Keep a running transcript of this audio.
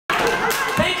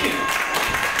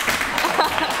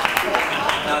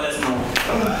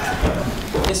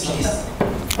Yes, please.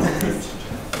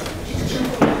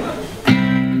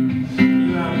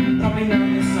 You probably know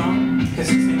this song because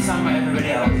it's been sung by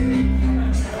everybody else.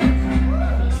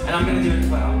 And I'm going to do it as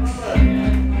well.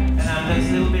 And there's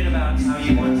a little bit about how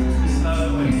you want it to be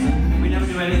slow, and we never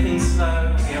do anything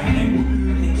slow. We have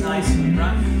everything nice and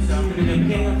rough. So I'm going to do the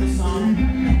beginning of the song,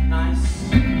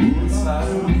 nice and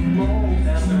slow.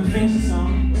 Then I'm going to finish the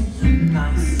song,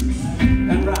 nice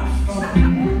and rough.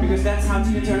 Because that's how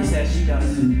Tina Turner says she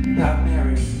does, without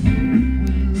Mary.